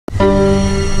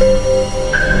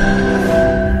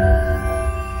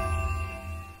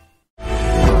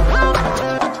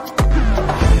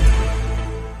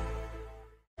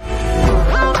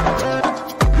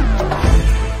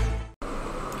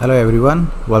Hello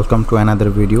everyone, welcome to another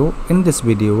video. In this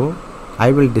video,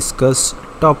 I will discuss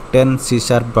top 10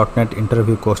 C#.NET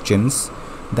interview questions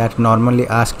that normally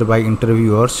asked by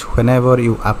interviewers whenever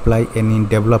you apply any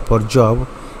developer job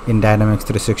in Dynamics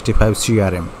 365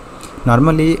 CRM.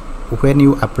 Normally, when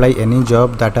you apply any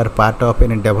job that are part of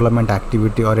any development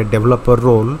activity or a developer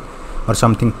role or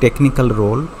something technical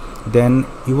role, then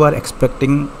you are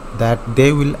expecting that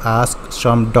they will ask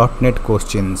some .NET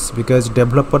questions, because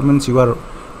developer means you are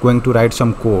going to write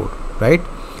some code, right?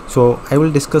 So I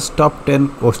will discuss top 10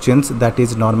 questions that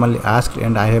is normally asked,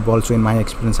 and I have also in my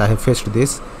experience I have faced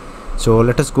this. So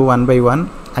let us go one by one.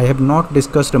 I have not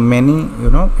discussed many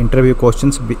interview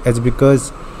questions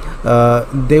because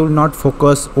they will not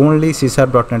focus only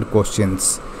C#.NET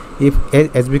questions.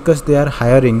 Because they are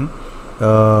hiring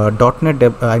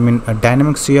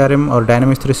Dynamics CRM or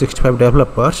Dynamics 365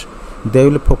 developers, they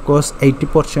will focus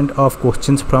 80% of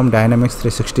questions from Dynamics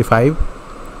 365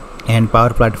 and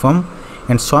Power Platform,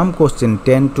 and some question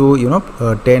 10 to 12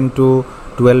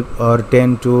 or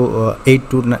 10 to 8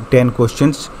 to 10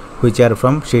 questions which are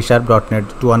from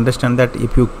C#.NET, to understand that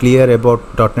if you clear about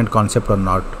 .NET concept or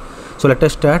not. So let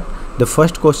us start. The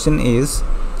first question is,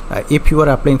 if you are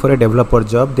applying for a developer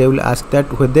job, they will ask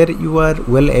that whether you are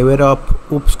well aware of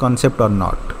OOPS concept or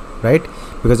not, right?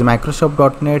 Because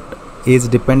Microsoft.NET is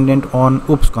dependent on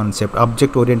OOPS concept,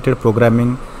 object oriented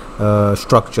programming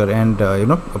structure and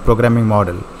programming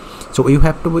model. So you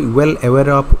have to be well aware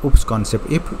of OOPS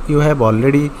concept. If you have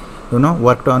already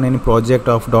worked on any project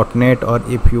of .NET, or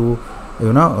if you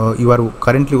are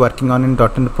currently working on a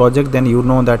 .NET project, then you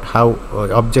know that how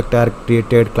objects are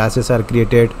created, classes are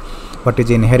created, what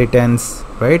is inheritance,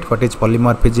 right? What is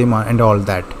polymorphism and all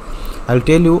that. I'll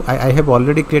tell you, I have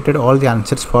already created all the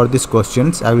answers for these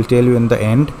questions. I will tell you in the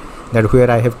end that where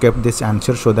I have kept this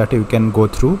answer so that you can go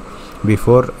through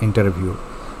before interview.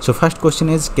 So first question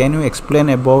is, can you explain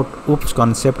about OOPS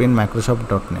concept in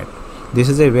Microsoft.NET? This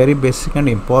is a very basic and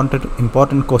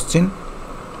important question,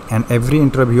 and every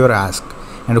interviewer asks.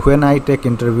 And when I take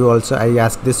interview also, I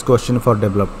ask this question for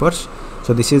developers.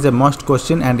 So this is a must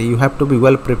question, and you have to be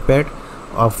well prepared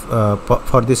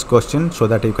for this question so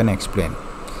that you can explain.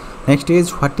 Next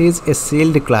is, what is a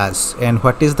sealed class and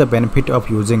what is the benefit of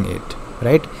using it,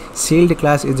 right? Sealed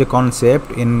class is a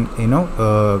concept in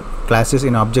classes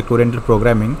in object oriented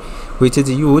programming, which is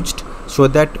used so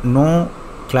that no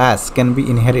class can be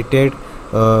inherited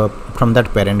from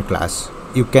that parent class.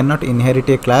 You cannot inherit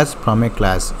a class from a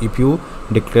class if you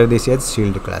declare this as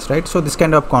sealed class, right? So this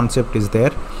kind of concept is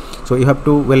there. So you have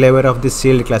to well aware of this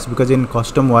sealed class, because in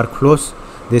custom workflows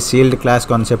this sealed class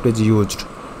concept is used,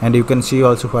 and you can see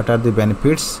also what are the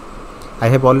benefits. I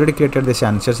have already created these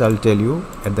answers. I'll tell you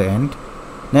at the end.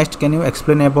 Next, can you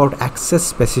explain about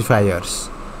access specifiers?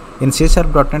 In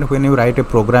C#.NET, when you write a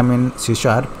program in C#,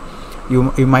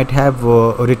 you might have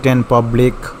written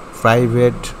public,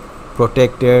 private,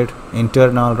 protected,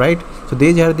 internal, right? So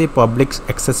these are the public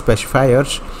access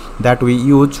specifiers that we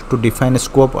use to define a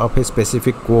scope of a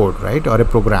specific code, right, or a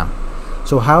program.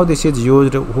 So how this is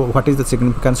used, what is the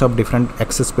significance of different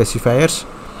access specifiers,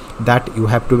 that you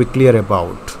have to be clear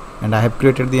about. And I have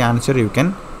created the answer. You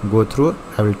can go through.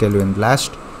 I will tell you in the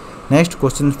last. Next,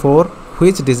 question 4,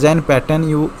 which design pattern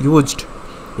you used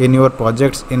in your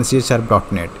projects in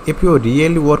C#.NET? If you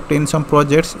really worked in some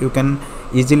projects, you can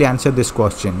easily answer this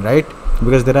question, right?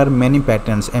 Because there are many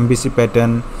patterns: MVC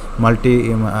pattern,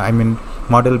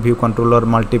 model view controller,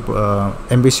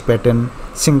 MVC pattern,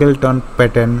 singleton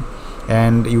pattern,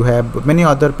 and you have many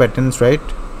other patterns, right?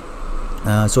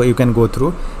 So you can go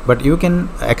through, but you can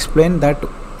explain that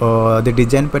the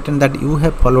design pattern that you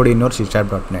have followed in your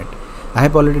C#.NET. I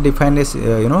have already defined this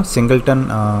singleton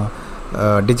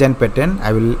design pattern.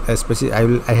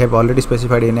 I have already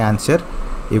specified in an answer.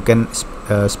 You can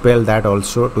spell that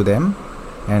also to them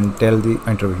and tell the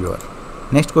interviewer.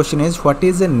 Next question is, what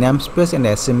is a namespace and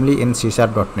assembly in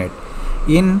C#.NET?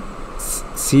 In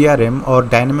CRM or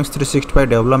Dynamics 365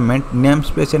 development,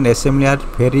 namespace and assembly are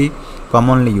very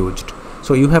commonly used.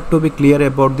 So you have to be clear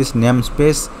about this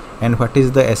namespace and what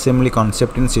is the assembly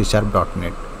concept in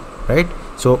C#.NET, right?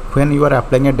 So when you are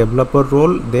applying a developer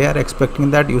role, they are expecting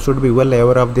that you should be well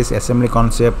aware of this assembly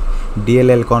concept,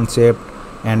 DLL concept,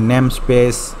 and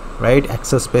namespace, right?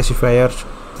 Access specifiers.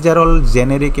 These are all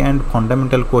generic and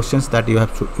fundamental questions that you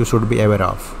should be aware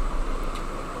of.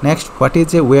 Next, what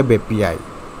is a web API,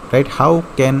 right? How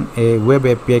can a web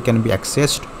API can be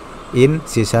accessed in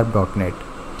C#.NET?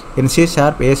 In C#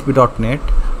 ASP.NET,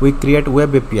 we create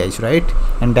web APIs, right?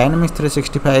 And Dynamics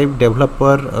 365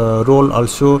 developer role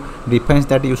also defines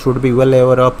that you should be well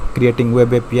aware of creating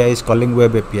web APIs, calling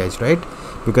web APIs, right?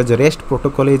 because the REST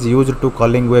protocol is used to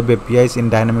calling web APIs in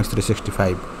Dynamics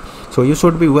 365. So you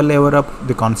should be well aware of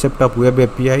the concept of web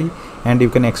API, and you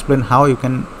can explain how you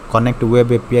can connect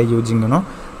web API using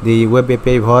the web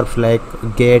API verbs like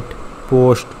get,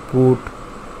 post, put,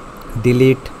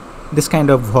 delete, this kind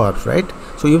of verbs, right?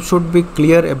 So you should be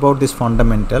clear about this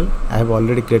fundamental. I have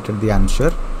already created the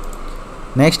answer.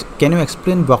 Next, can you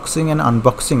explain boxing and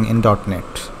unboxing in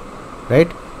 .NET?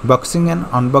 Right? Boxing and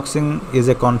unboxing is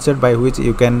a concept by which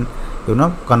you can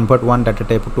convert one data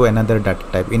type to another data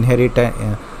type, inherit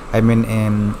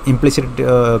implicit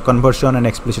conversion and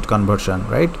explicit conversion,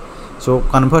 right? So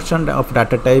conversion of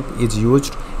data type is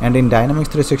used, and in Dynamics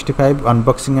 365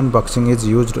 unboxing and boxing is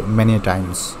used many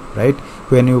times, right?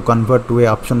 When you convert to a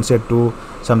option set to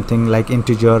something like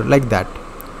integer, like that.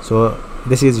 So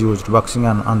this is used, boxing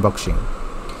and unboxing.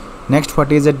 Next,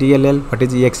 what is a DLL? What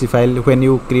is EXE file? When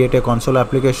you create a console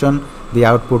application, the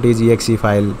output is EXE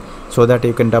file, so that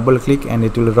you can double click and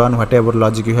it will run whatever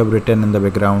logic you have written in the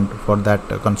background for that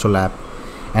console app.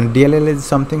 And DLL is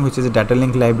something which is a data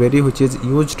link library which is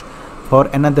used for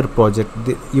another project.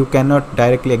 You cannot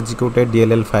directly execute a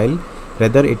DLL file,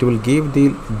 rather it will give the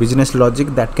business logic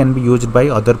that can be used by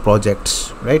other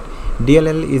projects, right?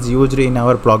 DLL is used in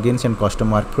our plugins and custom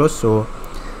workflows, so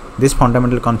this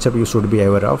fundamental concept you should be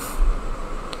aware of.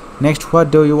 Next, what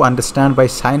do you understand by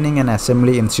signing an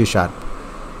assembly in C#?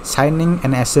 Signing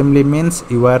an assembly means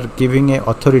you are giving a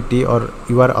authority, or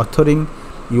you are authoring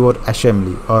your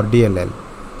assembly or DLL.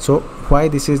 So why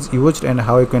this is used and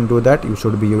how you can do that, you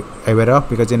should be aware of,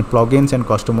 because in plugins and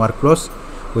custom workflows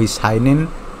we sign in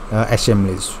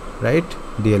assemblies, right?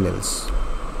 DLLs.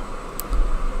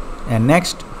 And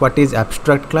next, what is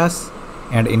abstract class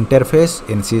and interface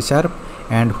in C#,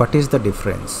 and what is the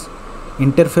difference?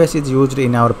 Interface is used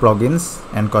in our plugins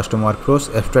and custom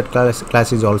workflows. Abstract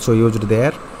class is also used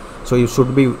there. So you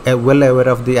should be well aware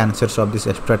of the answers of this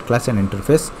abstract class and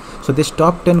interface. So these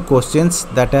top 10 questions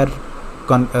that are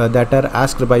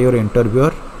asked by your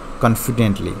interviewer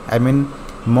confidently. I mean,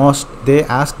 they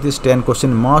ask this 10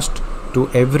 question most to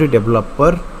every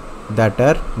developer that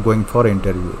are going for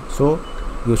interview. So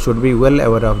you should be well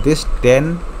aware of this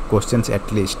 10 questions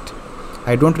at least.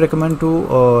 I don't recommend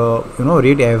to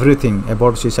read everything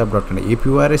about C#.NET. If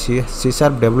you are a C#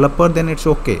 developer, then it's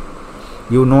okay,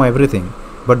 you know everything.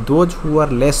 But those who are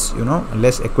less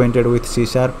acquainted with C#,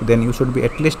 then you should be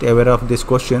at least aware of these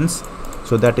questions,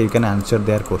 so that you can answer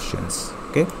their questions.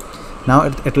 Okay. Now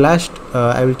at last,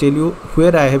 I will tell you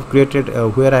where I have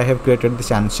created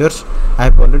these answers. I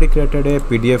have already created a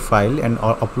PDF file and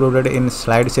uploaded in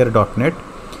slideshare.net.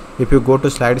 If you go to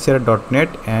slideshare.net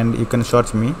and you can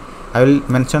search me, I will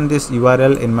mention this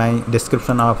URL in my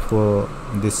description of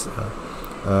this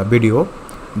video.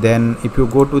 Then if you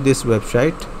go to this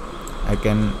website, I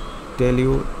can tell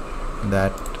you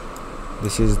that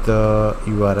this is the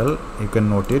URL, you can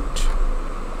note it.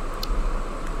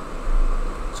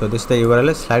 So this is the URL,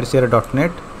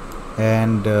 slideshare.net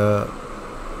and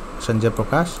Sanjay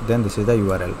Prakash, then this is the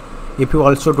URL. If you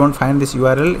also don't find this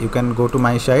URL, you can go to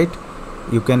my site.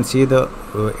 You can see the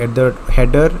at the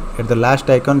header, at the last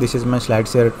icon, this is my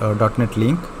slideshare.net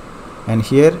link, and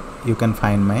here you can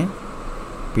find my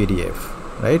PDF,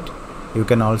 right? You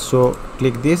can also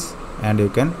click this and you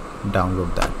can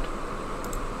download that,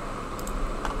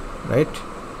 right?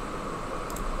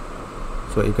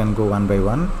 So you can go one by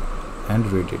one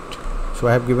and read it. So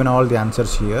I have given all the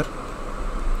answers here.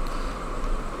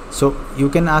 So you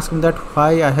can ask me that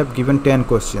why I have given 10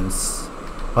 questions.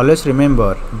 Always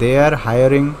remember, they are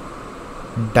hiring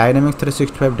Dynamics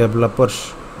 365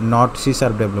 developers, not C#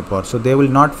 developers. So they will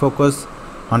not focus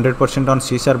 100% on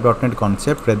C#.NET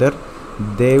concept. Rather,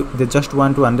 they just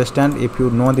want to understand if you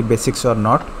know the basics or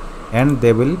not, and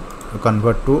they will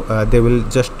convert to they will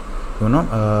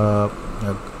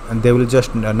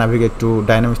just navigate to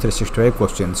Dynamics 365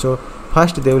 questions. So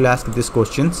first they will ask these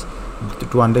questions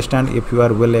to understand if you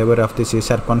are well aware of the C#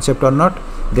 concept or not.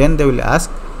 Then they will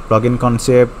ask plugin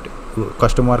concept,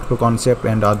 custom workflow concept,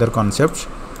 and other concepts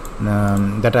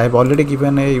that I have already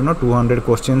given a 200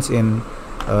 questions in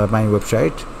my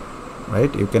website,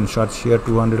 right? You can search here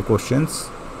 200 questions,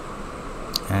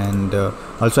 and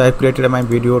also I have created my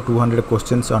video 200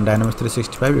 questions on Dynamics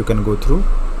 365. You can go through.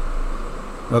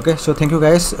 Okay, so thank you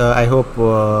guys. I hope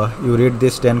you read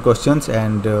these 10 questions,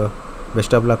 and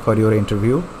best of luck for your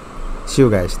interview. See you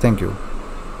guys. Thank you.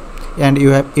 And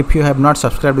if you have not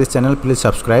subscribed this channel, please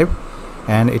subscribe,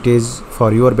 and it is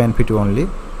for your benefit only.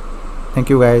 Thank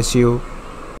you guys. See you.